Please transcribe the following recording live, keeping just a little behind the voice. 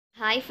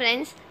Hi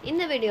friends, in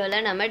the video la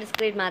nama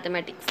discrete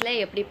mathematics la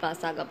eppadi pass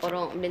aga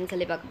porom appdin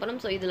solli paaka porom.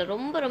 So idhula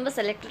romba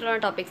selected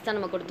topics da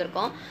nama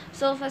kuduthirkom.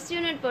 So first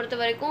unit portha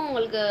varaikum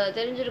ungalku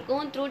therinjirukum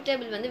truth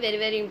table vandu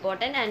very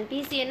important and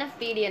Pcnf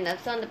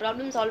pdnf. So and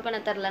problem solve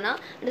panna therlana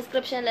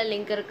description la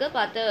link irukku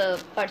paathu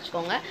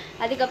padichukonga.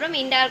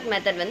 Adukapram indirect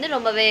method vandu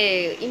rombave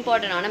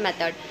important ana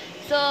method.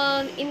 So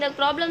இந்த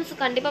problems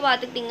கண்டிப்பாக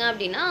பார்த்துக்கிட்டிங்க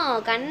அப்படின்னா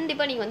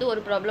கண்டிப்பாக நீங்கள் வந்து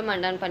ஒரு problem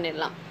அண்டர்ன்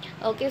பண்ணிடலாம்.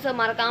 Okay, so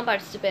மறக்காமல்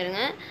படிச்சுட்டு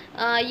போயிருங்க.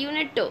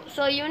 யூனிட் 2.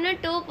 ஸோ யூனிட்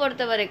 2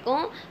 பொறுத்த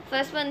வரைக்கும்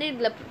ஃபர்ஸ்ட் வந்து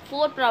இதில்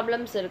 4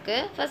 ப்ராப்ளம்ஸ்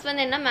இருக்குது. ஃபர்ஸ்ட்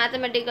வந்து என்ன,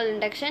 mathematical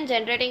induction,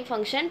 generating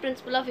function,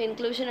 principal of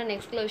inclusion and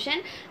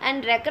exclusion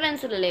and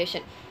recurrence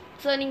relation.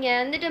 So நீங்கள்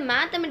வந்துட்டு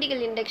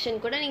மேத்தமெட்டிக்கல் இண்டக்ஷன்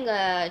கூட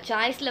நீங்கள்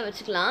சாய்ஸில்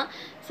வச்சுக்கலாம்.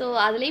 ஸோ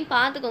அதுலேயும்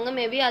பார்த்துக்கோங்க,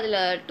 மேபி அதில்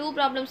 2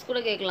 ப்ராப்ளம்ஸ் கூட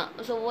கேட்கலாம்.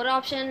 ஸோ ஒரு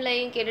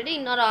ஆப்ஷன்லையும் கேட்டுட்டு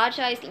இன்னொரு ஆர்ட்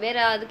சாய்ஸ்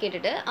வேறு அது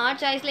கேட்டுட்டு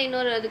ஆர்ட் சாய்ஸில்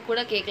இன்னொரு இது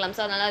கூட கேட்கலாம்.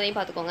 ஸோ அதனால் அதையும்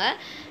பார்த்துக்கோங்க.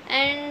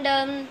 அண்ட்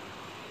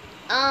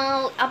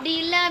அப்படி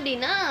இல்லை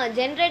அப்படின்னா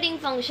generating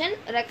function,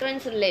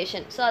 recurrence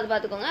relation, so அது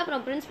பார்த்துக்கோங்க.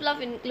 அப்புறம் principal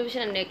of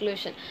inclusion and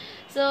exclusion.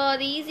 So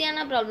அது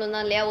ஈஸியான ப்ராப்ளம்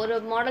தான் இல்லையா, ஒரு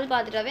மாடல்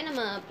பார்த்துட்டாவே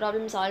நம்ம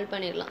ப்ராப்ளம் சால்வ்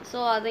பண்ணிடலாம். ஸோ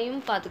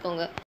அதையும்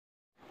பார்த்துக்கோங்க.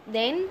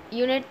 தென்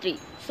யூனிட் 3.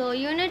 ஸோ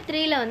யூனிட்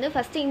 3ல வந்து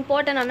ஃபஸ்ட்டு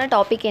இம்பார்ட்டண்டான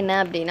டாபிக் என்ன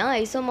அப்படின்னா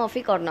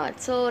isomorphic R not.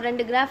 So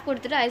 2 graph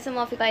கொடுத்துட்டு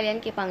ஐசோமார்ஃபிக்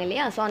இல்லையான்னு கேட்பாங்க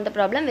இல்லையா, ஸோ அந்த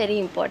problem very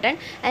important.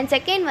 And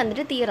second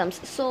வந்துட்டு தியரம்ஸ்.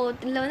 ஸோ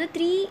இதில் வந்து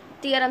 3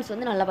 தியரம்ஸ்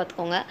வந்து நல்லா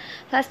பார்த்துக்கோங்க.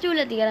 ஃபஸ்ட்டு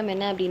உள்ள தியரம்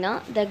என்ன அப்படின்னா,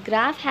 த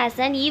graph has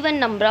an even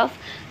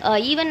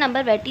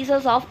number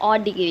vertices of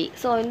add degree.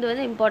 So இது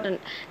வந்து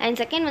இம்பார்ட்டன்ட். அண்ட்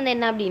செகண்ட் வந்து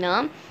என்ன அப்படின்னா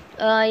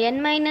n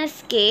minus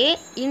k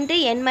into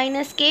n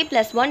minus k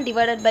plus 1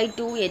 divided by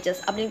 2 edges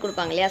அப்படின்னு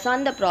கொடுப்பாங்க இல்லையா. ஸோ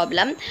அந்த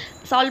ப்ராப்ளம்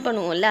சால்வ்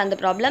பண்ணுவோம்ல அந்த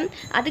ப்ராப்ளம்.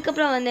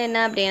 அதுக்கப்புறம் வந்து என்ன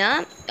அப்படின்னா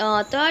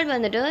தேர்ட்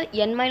வந்துட்டு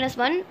n minus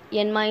 1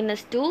 n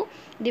minus 2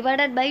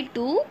 divided by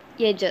 2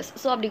 edges.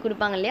 So அப்படி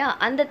கொடுப்பாங்க இல்லையா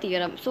அந்த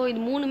தியரம். ஸோ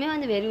இது மூணுமே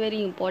வந்து வெரி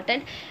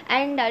இம்பார்ட்டண்ட்.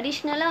 அண்ட்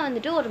அடிஷ்னலாக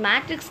வந்துட்டு ஒரு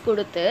மேட்ரிக்ஸ்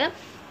கொடுத்து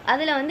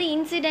அதில் வந்து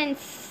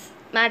incidence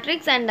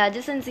matrix and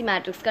adjacency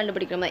matrix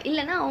கண்டுபிடிக்கிற மாதிரி,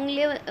 இல்லைனா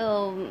அவங்களே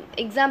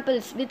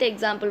examples with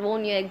example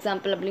own you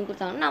example அப்படின்னு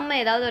கொடுத்தாங்கன்னா நம்ம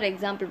ஏதாவது ஒரு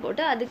எக்ஸாம்பிள்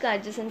போட்டு அதுக்கு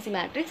adjacency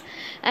matrix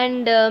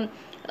and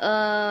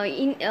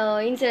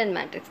incident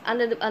matrix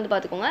அந்த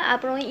பார்த்துக்கோங்க.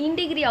 அப்புறம்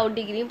இன்டிகிரி அவுட்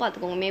டிகிரியும்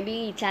பார்த்துக்கோங்க, மேபி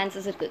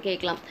சான்சஸ் இருக்குது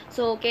கேட்கலாம்.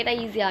 ஸோ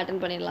கேட்டால் ஈஸியாக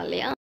அட்டன் பண்ணிடலாம்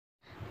இல்லையா.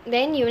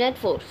 தென் யூனிட்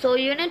 4. ஸோ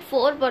யூனிட்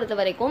 4 பொறுத்த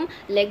வரைக்கும்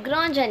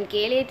Lagrange and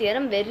Cayley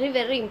theorem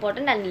very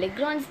important. And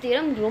Lagrange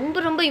theorem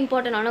ரொம்ப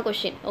இம்பார்ட்டண்டான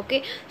கொஷின். ஓகே,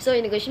 ஸோ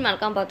இந்த கொஷின்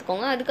மறக்காமல்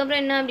பார்த்துக்கோங்க.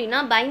 அதுக்கப்புறம் என்ன அப்படின்னா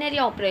binary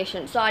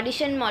operation. So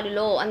addition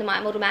modulo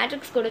அந்த ஒரு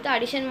மேட்ரிக்ஸ் கொடுத்து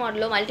அடிஷன்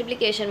மாடுலோ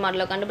மல்டிப்ளிகேஷன்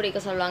மாடுலோ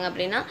கண்டுபிடிக்க சொல்லுவாங்க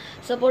அப்படின்னா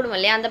ஸோ போடுவோம்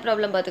இல்லையா அந்த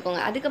ப்ராப்ளம்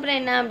பார்த்துக்கோங்க. அதுக்கப்புறம்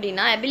என்ன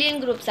அப்படின்னா Abliean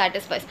குரூப்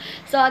satisfies.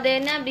 ஸோ அது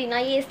என்ன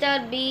அப்படின்னா a star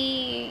b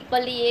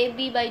equal to ab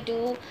by 2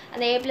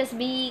 அந்த a plus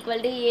b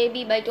equal to ab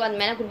by 2 அந்த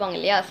மாதிரி கொடுப்பாங்க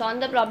இல்லையா. ஸோ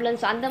அந்த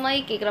ப்ராப்ளம்ஸ் அந்த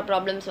மாதிரி கேட்குற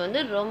ப்ராப்ளம்ஸ் வந்து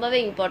ரொம்பவே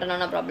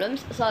இம்பார்ட்டண்டான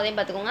ப்ராப்ளம்ஸ். ஸோ அதையும்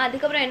பார்த்துக்கோங்க.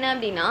 அதுக்கப்புறம் என்ன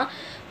அப்படின்னா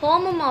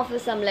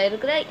ஹோமோமார்ஃபிசமில்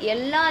இருக்கிற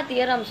எல்லா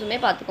தியரம்ஸுமே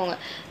பார்த்துக்கோங்க.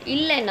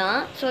 இல்லைன்னா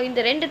ஸோ இந்த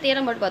 2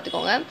 தியரம் மட்டும்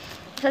பார்த்துக்கோங்க.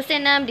 ஃபர்ஸ்ட்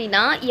என்ன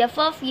அப்படின்னா f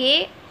of a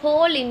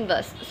whole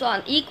inverse so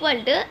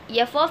equal to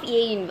f of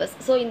a inverse.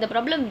 So இந்த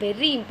ப்ராப்ளம்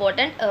வெரி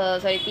இம்பார்ட்டன்ட்.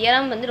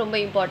 தியரம் வந்து ரொம்ப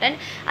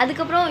இம்பார்ட்டன்ட்.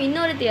 அதுக்கப்புறம்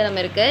இன்னொரு தியரம்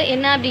இருக்குது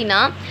என்ன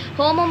அப்படின்னா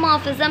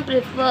homomorphism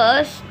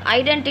prefers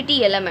identity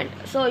element.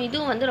 So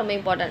இதுவும் வந்து ரொம்ப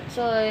இம்பார்ட்டன்ட்.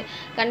 ஸோ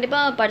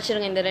கண்டிப்பாக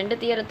படிச்சிருங்க இந்த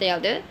 2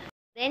 தியரத்தையாவது.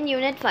 தென்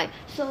யூனிட் 5.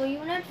 ஸோ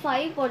யூனிட்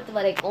 5 பொறுத்த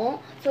வரைக்கும்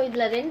ஸோ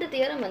இதில் 2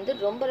 தியரம் வந்து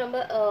ரொம்ப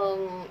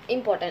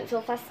இம்பார்ட்டன்ட். ஸோ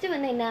ஃபஸ்ட்டு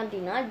வந்து என்ன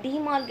அப்படின்னா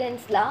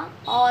Demorgan's law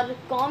ஆர்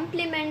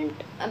காம்ப்ளிமெண்ட்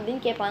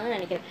அப்படின்னு கேட்பாங்கன்னு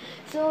நினைக்கிறேன்.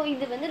 ஸோ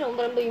இது வந்து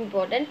ரொம்ப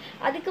இம்பார்ட்டன்ட்.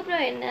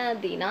 அதுக்கப்புறம் என்ன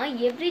அப்படின்னா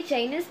every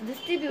chain is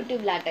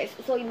distributive lattice.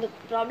 So இந்த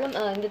ப்ராப்ளம்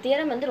இந்த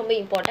தியரம் வந்து ரொம்ப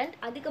இம்பார்ட்டன்ட்.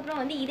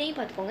 அதுக்கப்புறம் வந்து இதையும்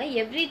பார்த்துக்கோங்க,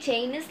 every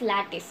chain is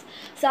lattice.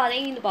 So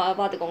அதையும் இது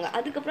பார்த்துக்கோங்க.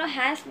 அதுக்கப்புறம்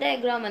ஹேஷ்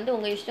டயக்ராம் வந்து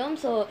உங்கள் இஷ்டம்.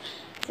 ஸோ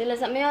சில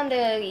சமயம் அந்த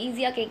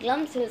ஈஸியாக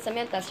கேட்கலாம், சில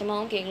சமயம்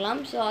கஷ்டமாகவும் கேட்கலாம்.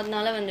 ஸோ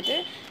அதனால வந்துட்டு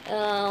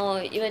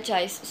யுவர்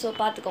சாய்ஸ். ஸோ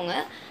பார்த்துக்கோங்க.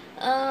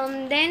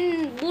 தென்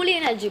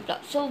Boolean algebra.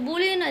 ஸோ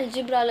Boolean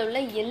algebraவில் உள்ள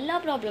எல்லா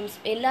ப்ராப்ளம்ஸ்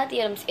எல்லா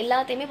தியரம்ஸ்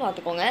எல்லாத்தையுமே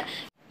பார்த்துக்கோங்க.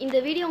 இந்த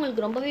வீடியோ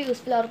உங்களுக்கு ரொம்பவே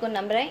யூஸ்ஃபுல்லாக இருக்கும்னு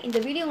நம்புகிறேன். இந்த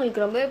வீடியோ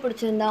உங்களுக்கு ரொம்பவே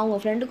பிடிச்சிருந்தா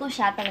உங்கள் ஃப்ரெண்டுக்கும்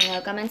ஷேர்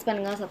பண்ணுங்கள், கமெண்ட்ஸ்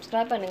பண்ணுங்கள்,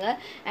 சப்ஸ்கிரைப் பண்ணுங்கள்.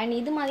 அண்ட்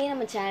இது மாதிரியே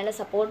நம்ம சேனலை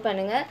சப்போர்ட்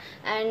பண்ணுங்கள்.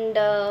 And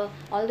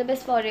all the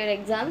best for your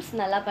exams.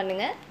 நல்லா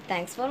பண்ணுங்கள்.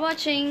 தேங்க்ஸ் ஃபார்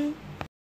வாட்சிங்.